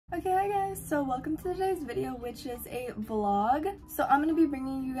Okay, hi guys, so welcome to today's video, which is a vlog. So I'm going to be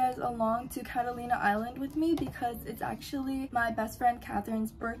bringing you guys along to Catalina Island with me because it's actually my best friend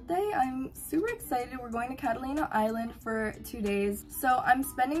Catherine's birthday. I'm super excited. We're going to Catalina Island for 2 days. So I'm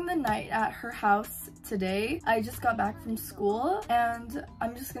spending the night at her house today. I just got back from school and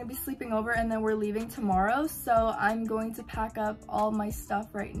I'm just going to be sleeping over, and then we're leaving tomorrow. So I'm going to pack up all my stuff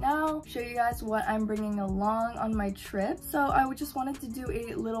right now, show you guys what I'm bringing along on my trip. So I just wanted to do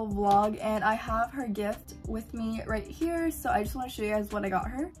a little vlog, and I have her gift with me right here, so I just want to show you guys what I got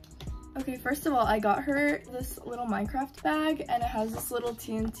her. Okay, first of all, I got her this little Minecraft bag, and it has this little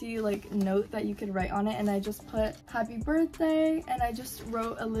TNT like note that you could write on it, and I just put happy birthday, and I just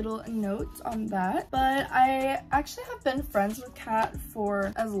wrote a little note on that. But I actually have been friends with Kat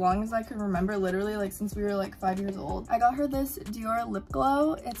for as long as I can remember, literally like since we were like 5 years old. I got her this Dior lip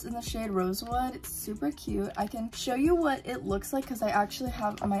glow. It's in the shade Rosewood. It's super cute. I can show you what it looks like because I actually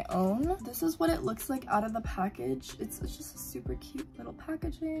have my own. This is what it looks like out of the package. It's just a super cute little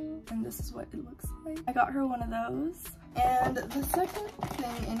packaging, and this is what it looks like. I got her one of those. And the second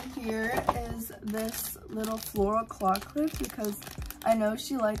thing in here is this little floral claw clip because I know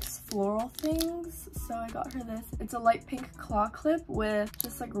she likes floral things, so I got her this. It's a light pink claw clip with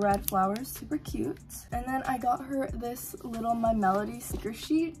just like red flowers, super cute. And then I got her this little My Melody sticker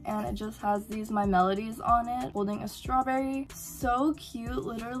sheet, and it just has these My Melodies on it holding a strawberry. So cute,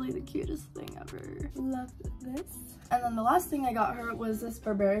 literally the cutest thing ever. Love this. And then the last thing I got her was this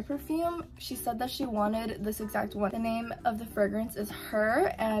Burberry perfume. She said that she wanted this exact one. The name of the fragrance is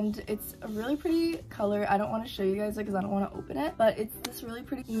Her, and it's a really pretty color. I don't want to show you guys it because I don't want to open it, but it's this really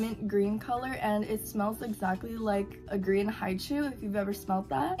pretty mint green color, and it smells exactly like a green haichu if you've ever smelled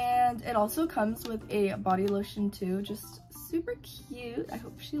that. And it also comes with a body lotion too, just super cute. I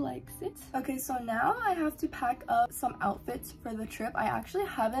hope she likes it. Okay, so now I have to pack up some outfits for the trip. I actually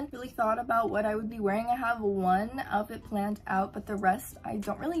haven't really thought about what I would be wearing. I have one outfit planned out, but the rest I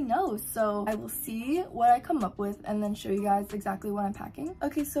don't really know. So I will see what I come up with and then show you guys exactly what I'm packing.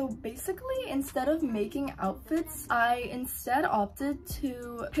 Okay, so basically instead of making outfits, I instead opted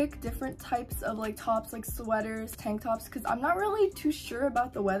to pick different types of like tops, like sweaters, tank tops, because I'm not really too sure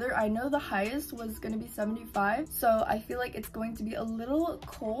about the weather. I know the highest was going to be 75, so I feel like it's going to be a little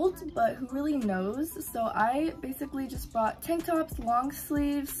cold, but who really knows? So I basically just bought tank tops, long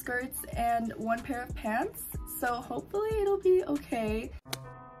sleeves, skirts, and one pair of pants. So hopefully it'll be okay.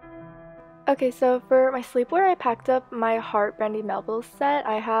 Okay, so for my sleepwear, I packed up my Heart Brandy Melville set.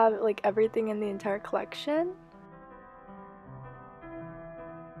 I have like everything in the entire collection.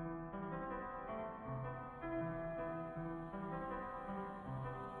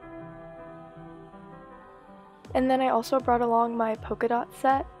 And then I also brought along my polka dot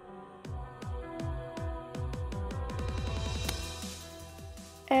set.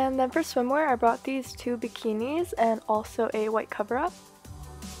 And then for swimwear, I brought these 2 bikinis and also a white cover-up.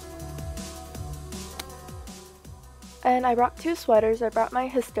 And I brought 2 sweaters. I brought my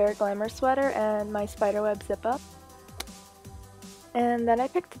Hysteric Glamour sweater and my Spiderweb zip-up. And then I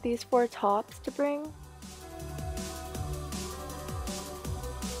picked these 4 tops to bring.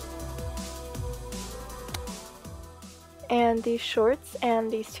 And these shorts and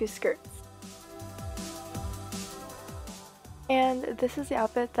these 2 skirts. And this is the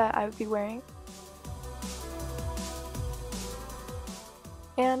outfit that I would be wearing.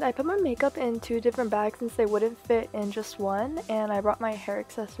 And I put my makeup in 2 different bags since they wouldn't fit in just one, and I brought my hair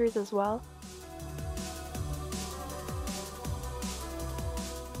accessories as well.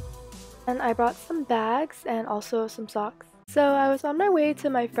 And I brought some bags and also some socks. So I was on my way to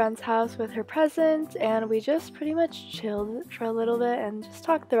my friend's house with her present, and we just pretty much chilled for a little bit and just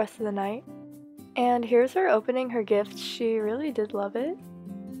talked the rest of the night. And here's her opening her gift. She really did love it.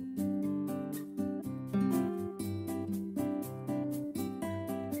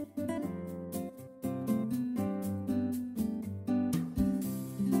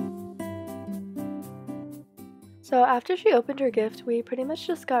 So after she opened her gift, we pretty much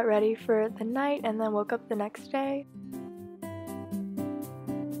just got ready for the night and then woke up the next day.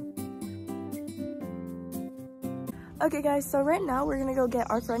 Okay guys, so right now we're gonna go get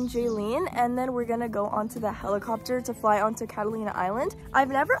our friend Jaylene, and then we're gonna go onto the helicopter to fly onto Catalina Island. I've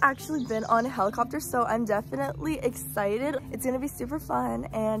never actually been on a helicopter, so I'm definitely excited. It's gonna be super fun,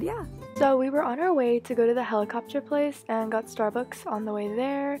 and yeah. So we were on our way to go to the helicopter place and got Starbucks on the way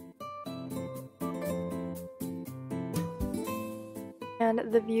there.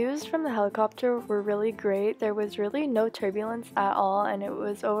 And the views from the helicopter were really great. There was really no turbulence at all, and it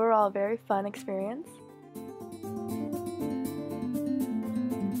was overall a very fun experience.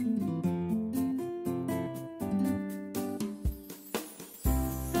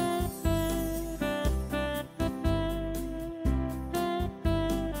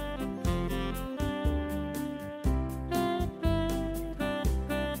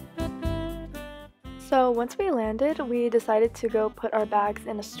 So once we landed, we decided to go put our bags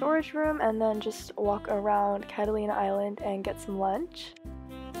in a storage room and then just walk around Catalina Island and get some lunch.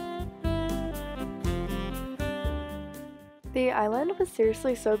 The island was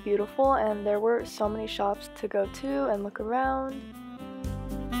seriously so beautiful and there were so many shops to go to and look around.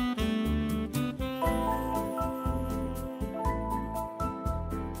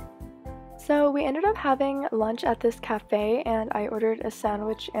 So we ended up having lunch at this cafe and I ordered a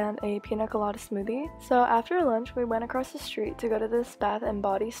sandwich and a pina colada smoothie. So after lunch we went across the street to go to this Bath and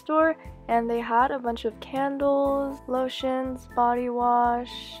Body store and they had a bunch of candles, lotions, body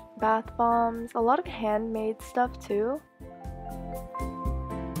wash, bath bombs, a lot of handmade stuff too.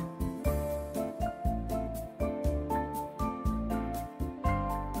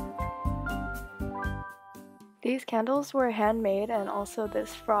 These candles were handmade and also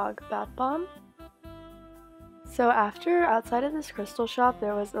this frog bath bomb. So outside of this crystal shop,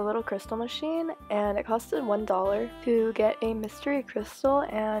 there was a little crystal machine and it costed $1 to get a mystery crystal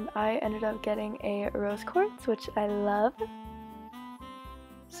and I ended up getting a rose quartz, which I love.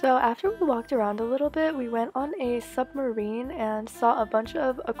 So after we walked around a little bit, we went on a submarine and saw a bunch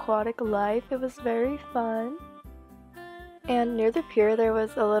of aquatic life. It was very fun. And near the pier there was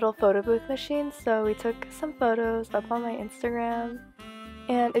a little photo booth machine, so we took some photos up on my Instagram.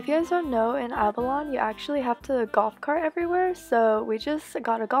 And if you guys don't know, in Avalon you actually have to golf cart everywhere, so we just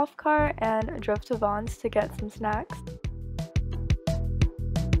got a golf cart and drove to Vaughn's to get some snacks.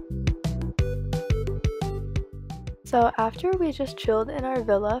 So after we just chilled in our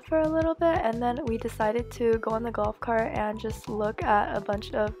villa for a little bit and then we decided to go on the golf cart and just look at a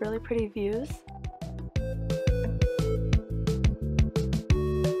bunch of really pretty views.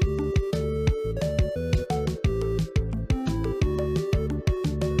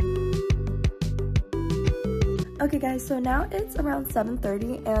 Okay guys, so now it's around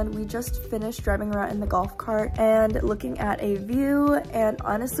 7:30 and we just finished driving around in the golf cart and looking at a view, and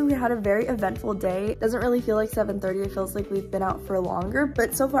honestly we had a very eventful day. It doesn't really feel like 7:30, it feels like we've been out for longer,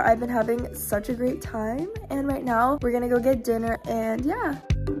 but so far I've been having such a great time and right now we're gonna go get dinner and yeah.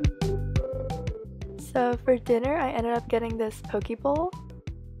 So for dinner I ended up getting this poke bowl.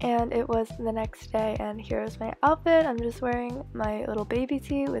 And it was the next day and here's my outfit. I'm just wearing my little baby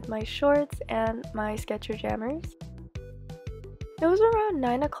tee with my shorts and my Skechers jammers. It was around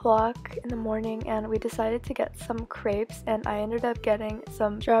 9 o'clock in the morning and we decided to get some crepes and I ended up getting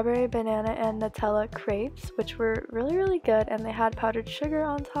some strawberry, banana, and Nutella crepes, which were really good and they had powdered sugar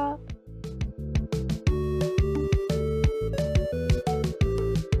on top.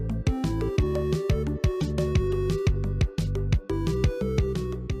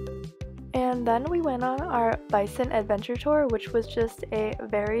 And then we went on our bison adventure tour, which was just a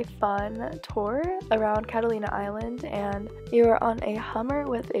very fun tour around Catalina Island, and you were on a Hummer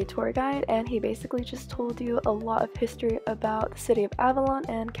with a tour guide and he basically just told you a lot of history about the city of Avalon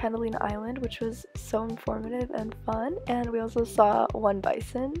and Catalina Island, which was so informative and fun. And we also saw one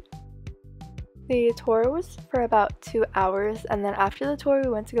bison. The tour was for about 2 hours and then after the tour we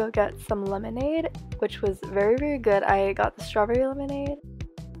went to go get some lemonade, which was very good. I got the strawberry lemonade.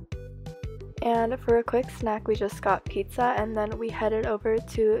 And for a quick snack we just got pizza and then we headed over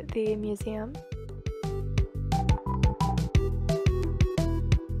to the museum.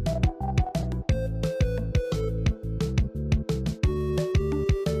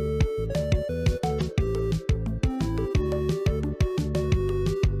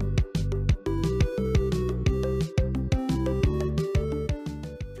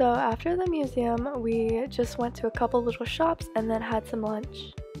 So after the museum we just went to a couple little shops and then had some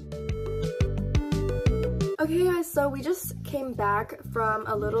lunch. Okay guys, so we just came back from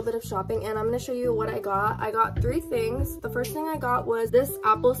a little bit of shopping and I'm going to show you what I got. I got 3 things. The first thing I got was this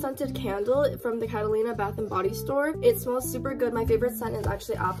apple scented candle from the Catalina Bath and Body store. It smells super good. My favorite scent is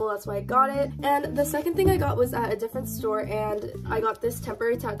actually apple, that's why I got it. And the second thing I got was at a different store and I got this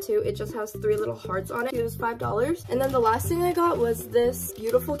temporary tattoo. It just has 3 little hearts on it. It was $5. And then the last thing I got was this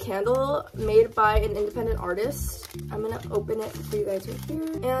beautiful candle made by an independent artist. I'm going to open it for you guys right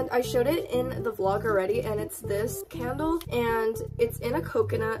here. And I showed it in the vlog already and it's this candle and it's in a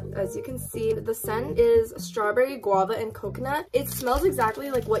coconut. As you can see, the scent is strawberry, guava, and coconut. It smells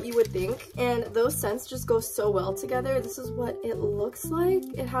exactly like what you would think and those scents just go so well together. This is what it looks like.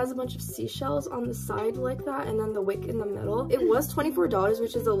 It has a bunch of seashells on the side like that and then the wick in the middle. It was $24,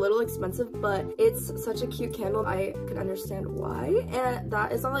 which is a little expensive, but it's such a cute candle. I can understand why. And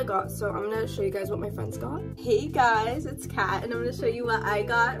that is all I got, so I'm gonna show you guys what my friends got. Hey guys, it's Kat and I'm gonna show you what I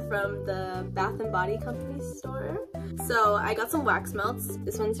got from the Bath and Body Company store. So So I got some wax melts.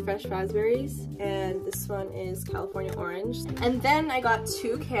 This one's fresh raspberries and this one is California orange. And then I got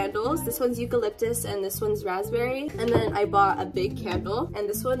 2 candles. This one's eucalyptus and this one's raspberry. And then I bought a big candle and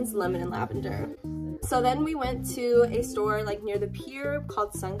this one's lemon and lavender. So then we went to a store like near the pier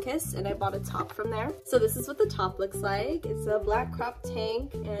called Sunkist and I bought a top from there. So this is what the top looks like. It's a black crop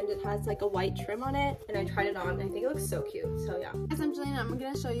tank and it has like a white trim on it, and I tried it on and I think it looks so cute. So yeah. Guys, I'm Jelena. I'm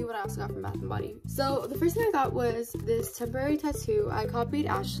gonna show you what I also got from Bath & Body. So the first thing I got was this temporary tattoo. I copied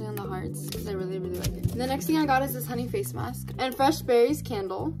Ashley on the hearts because I really like it. And the next thing I got is this honey face mask and fresh berries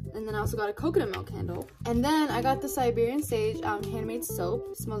candle. And then I also got a coconut milk candle. And then I got the Siberian Sage handmade soap.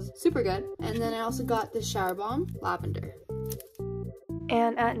 It smells super good. And then I also got the shower bomb lavender.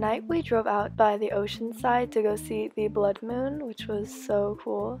 And at night we drove out by the ocean side to go see the blood moon, which was so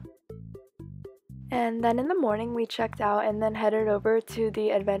cool. And then in the morning we checked out and then headed over to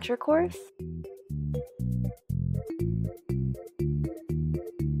the adventure course.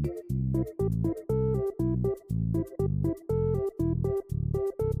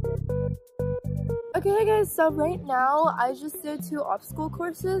 Okay guys, so right now I just did 2 obstacle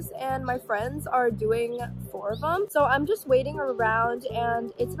courses and my friends are doing 4 of them. So I'm just waiting around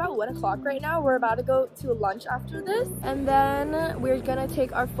and it's about 1 o'clock right now. We're about to go to lunch after this. And then we're gonna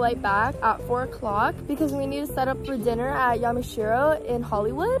take our flight back at 4 o'clock because we need to set up for dinner at Yamashiro in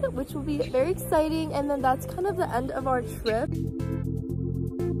Hollywood, which will be very exciting. And then that's kind of the end of our trip.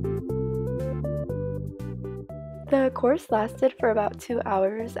 The course lasted for about 2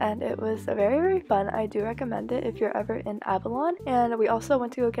 hours and it was very fun. I do recommend it if you're ever in Avalon. And we also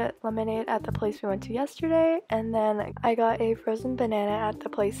went to go get lemonade at the place we went to yesterday, and then I got a frozen banana at the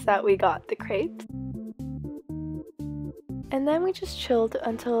place that we got the crepes. And then we just chilled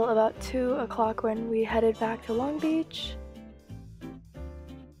until about 2 o'clock when we headed back to Long Beach.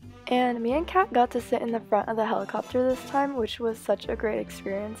 And me and Kat got to sit in the front of the helicopter this time, which was such a great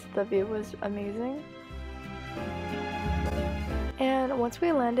experience. The view was amazing. And once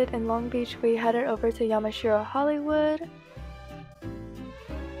we landed in Long Beach, we headed over to Yamashiro Hollywood.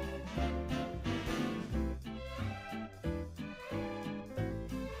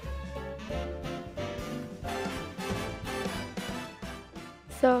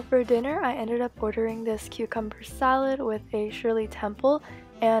 So for dinner, I ended up ordering this cucumber salad with a Shirley Temple.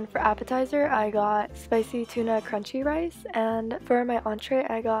 And for appetizer, I got spicy tuna crunchy rice. And for my entree,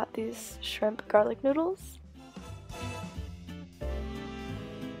 I got these shrimp garlic noodles.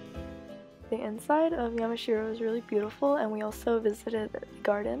 The inside of Yamashiro is really beautiful, and we also visited the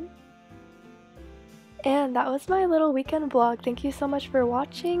garden. And that was my little weekend vlog. Thank you so much for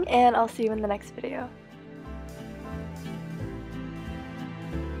watching, and I'll see you in the next video.